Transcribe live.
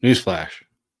Newsflash.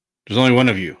 There's only one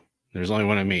of you. There's only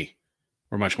one of me.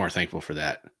 We're much more thankful for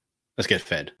that. Let's get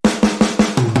fed.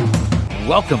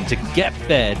 Welcome to Get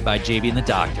Fed by JB and the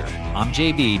Doctor. I'm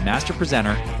JB, master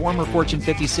presenter, former Fortune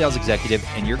 50 sales executive,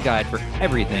 and your guide for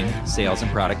everything sales and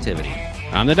productivity.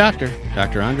 I'm the doctor,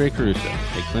 Dr. Andre Caruso,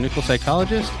 a clinical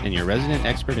psychologist and your resident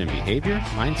expert in behavior,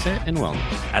 mindset, and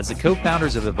wellness. As the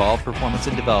co-founders of Evolve Performance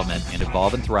and Development and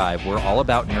Evolve and Thrive, we're all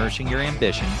about nourishing your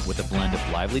ambition with a blend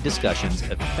of lively discussions,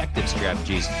 effective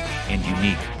strategies, and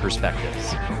unique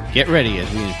perspectives. Get ready as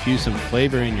we infuse some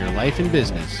flavor in your life and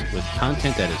business with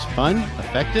content that is fun,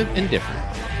 effective, and different.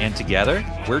 And together,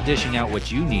 we're dishing out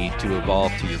what you need to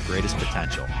evolve to your greatest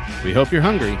potential. We hope you're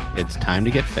hungry. It's time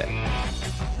to get fed.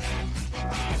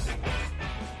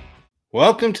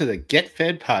 Welcome to the Get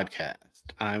Fed podcast.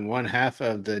 I'm one half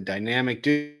of the dynamic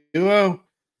duo,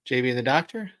 JB and the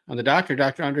Doctor. I'm the doctor,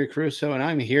 Dr. Andre Caruso, and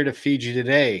I'm here to feed you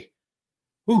today.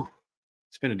 Whew,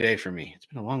 it's been a day for me. It's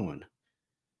been a long one.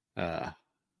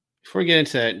 Before we get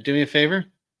into that, do me a favor,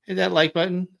 hit that like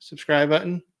button, subscribe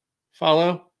button,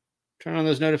 follow, turn on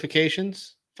those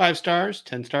notifications, 5 stars,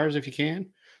 10 stars if you can.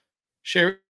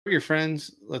 Share with your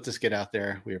friends. Let this get out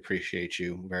there. We appreciate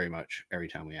you very much every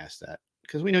time we ask that.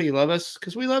 Because we know you love us,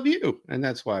 because we love you. And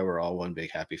that's why we're all one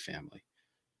big happy family.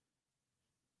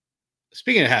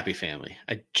 Speaking of happy family,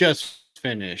 I just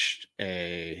finished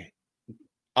a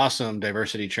awesome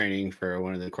diversity training for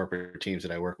one of the corporate teams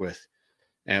that I work with.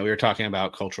 And we were talking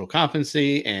about cultural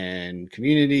competency and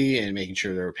community and making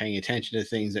sure that we're paying attention to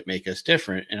things that make us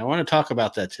different. And I want to talk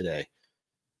about that today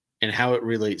and how it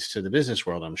relates to the business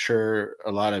world. I'm sure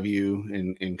a lot of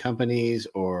you in companies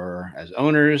or as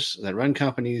owners that run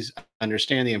companies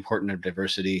understand the importance of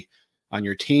diversity on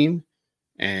your team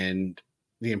and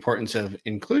the importance of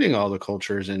including all the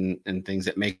cultures and things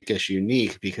that make us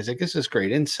unique, because it gives us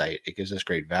great insight. It gives us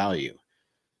great value.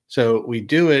 So we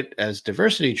do it as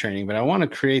diversity training, but I want to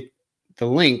create the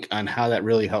link on how that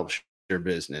really helps your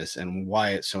business and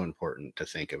why it's so important to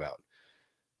think about.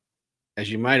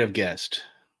 As you might have guessed,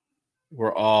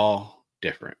 we're all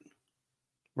different.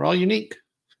 We're all unique.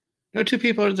 No two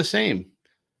people are the same.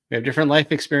 We have different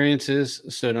life experiences.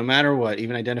 So no matter what,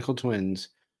 even identical twins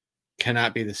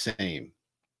cannot be the same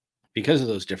because of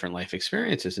those different life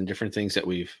experiences and different things that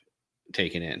we've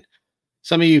taken in.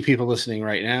 Some of you people listening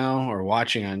right now or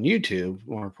watching on YouTube,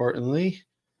 more importantly,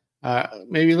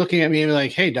 maybe looking at me and be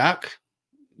like, hey, Doc,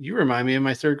 you remind me of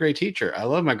my third grade teacher. I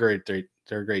love my third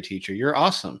grade teacher. You're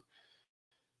awesome.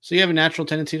 So you have a natural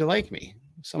tendency to like me.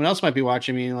 Someone else might be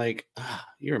watching me like,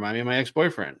 you remind me of my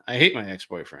ex-boyfriend. I hate my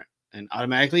ex-boyfriend and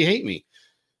automatically hate me.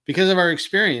 Because of our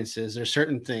experiences, there's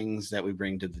certain things that we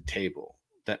bring to the table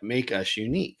that make us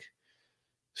unique.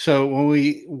 So when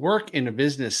we work in a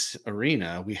business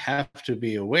arena, we have to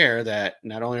be aware that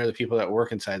not only are the people that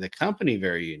work inside the company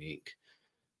very unique,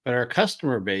 but our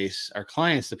customer base, our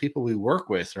clients, the people we work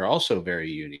with are also very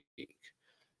unique.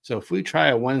 So if we try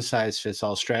a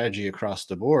one-size-fits-all strategy across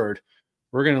the board,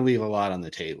 we're going to leave a lot on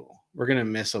the table. We're going to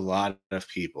miss a lot of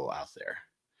people out there.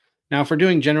 Now, if we're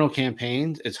doing general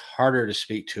campaigns, it's harder to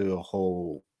speak to a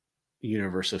whole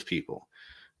universe of people.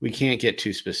 We can't get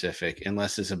too specific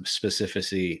unless there's a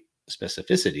specificity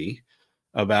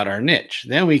about our niche.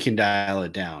 Then we can dial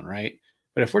it down, right?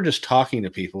 But if we're just talking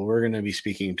to people, we're going to be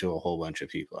speaking to a whole bunch of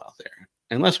people out there.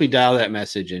 Unless we dial that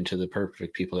message into the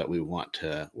perfect people that we want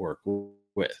to work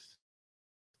with.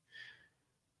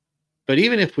 But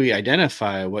even if we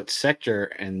identify what sector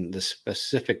and the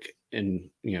specific and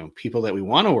people that we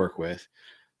want to work with,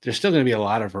 there's still going to be a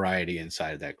lot of variety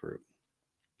inside that group.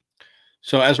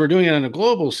 So as we're doing it in a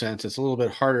global sense, it's a little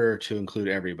bit harder to include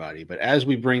everybody. But as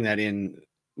we bring that in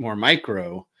more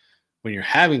micro, when you're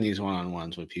having these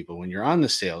one-on-ones with people, when you're on the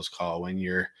sales call, when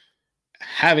you're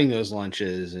having those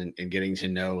lunches and getting to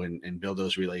know and build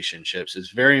those relationships, it's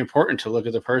very important to look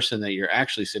at the person that you're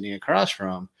actually sitting across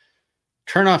from,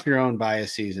 turn off your own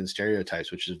biases and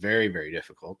stereotypes, which is very, very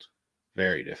difficult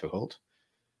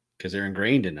because they're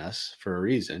ingrained in us for a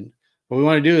reason. What we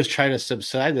want to do is try to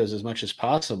subside those as much as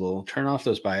possible, turn off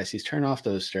those biases, turn off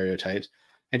those stereotypes,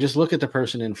 and just look at the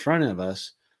person in front of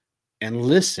us and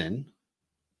listen.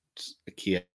 It's a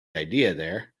key idea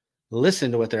there.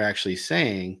 Listen to what they're actually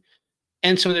saying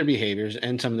and some of their behaviors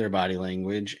and some of their body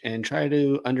language, and try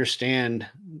to understand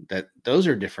that those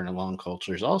are different along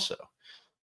cultures also.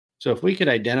 So if we could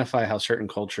identify how certain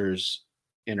cultures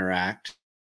interact,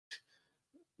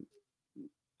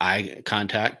 eye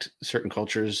contact, certain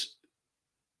cultures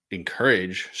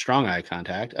encourage strong eye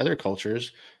contact, other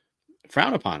cultures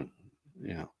frown upon,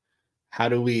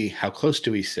 how close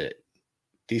do we sit?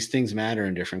 These things matter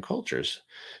in different cultures.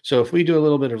 So if we do a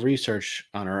little bit of research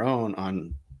on our own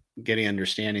on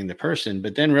understanding the person,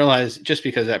 but then realize just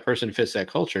because that person fits that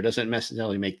culture doesn't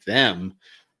necessarily make them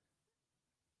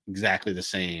exactly the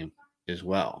same as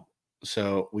well.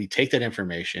 So we take that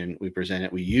information, we present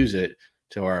it, we use it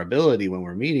to our ability when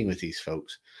we're meeting with these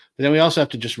folks. But then we also have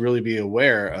to just really be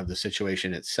aware of the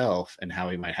situation itself and how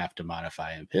we might have to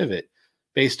modify and pivot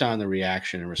based on the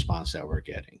reaction and response that we're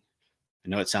getting. I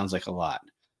know it sounds like a lot,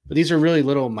 but these are really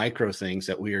little micro things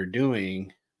that we are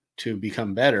doing to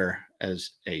become better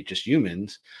as just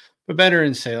humans, but better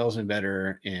in sales and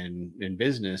better in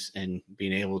business and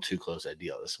being able to close that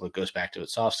deal. This is what goes back to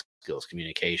its soft skills,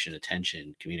 communication,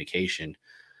 attention, communication.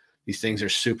 These things are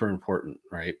super important,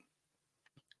 right?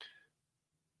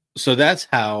 So that's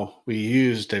how we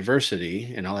use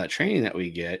diversity and all that training that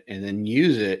we get and then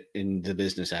use it in the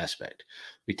business aspect.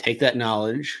 We take that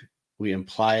knowledge, we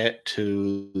apply it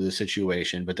to the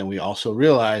situation, but then we also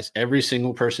realize every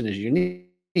single person is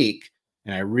unique.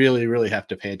 And I really, really have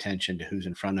to pay attention to who's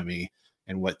in front of me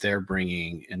and what they're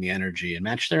bringing and the energy and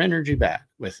match their energy back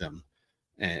with them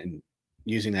and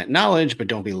using that knowledge, but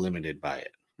don't be limited by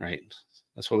it, right?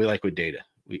 That's what we like with data.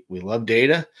 We love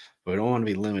data, but we don't want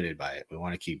to be limited by it. We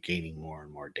want to keep gaining more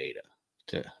and more data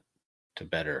to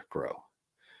better grow.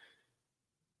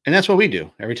 And that's what we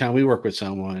do. Every time we work with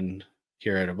someone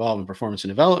here at Evolve in Performance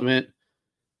and Development,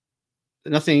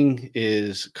 nothing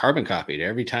is carbon copied.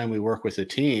 Every time we work with a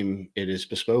team, it is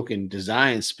bespoke and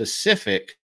designed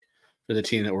specific for the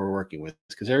team that we're working with,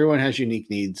 because everyone has unique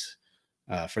needs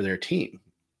for their team.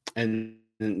 And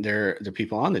they're the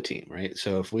people on the team, right?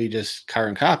 So if we just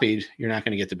carbon copied, you're not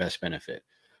going to get the best benefit.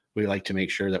 We like to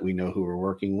make sure that we know who we're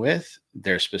working with,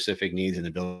 their specific needs,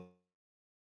 and build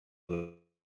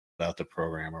out the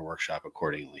program or workshop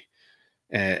accordingly.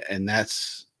 And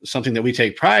that's something that we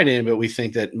take pride in, but we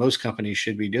think that most companies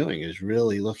should be doing, is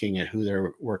really looking at who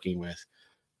they're working with,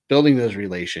 building those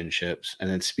relationships, and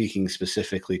then speaking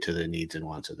specifically to the needs and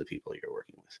wants of the people you're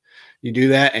working with. You do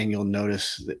that and you'll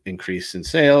notice the increase in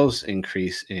sales,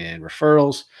 increase in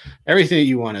referrals, everything that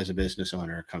you want as a business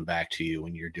owner come back to you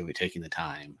when you're taking the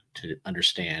time to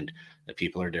understand that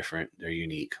people are different, they're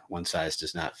unique. One size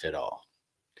does not fit all.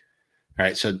 All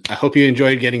right, so I hope you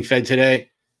enjoyed getting fed today.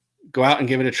 Go out and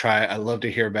give it a try. I'd love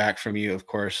to hear back from you, of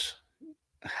course,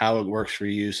 how it works for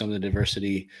you, some of the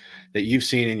diversity that you've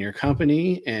seen in your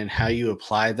company and how you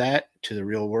apply that to the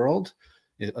real world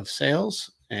of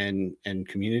sales and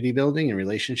community building and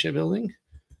relationship building.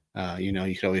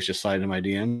 You could always just slide into my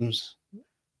DMs.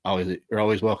 You're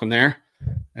always welcome there.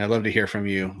 And I'd love to hear from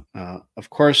you. Of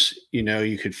course,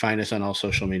 you could find us on all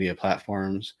social media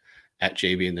platforms at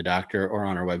JB and the Doctor or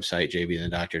on our website,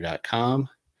 jbandthedoctor.com.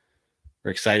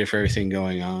 We're excited for everything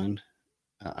going on.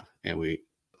 And we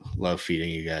love feeding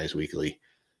you guys weekly.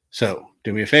 So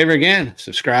do me a favor again,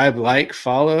 subscribe, like,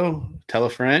 follow, tell a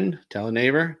friend, tell a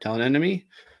neighbor, tell an enemy,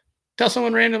 tell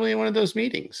someone randomly in one of those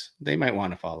meetings. They might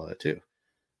want to follow it too.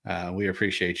 We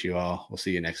appreciate you all. We'll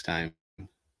see you next time.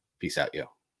 Peace out, yo.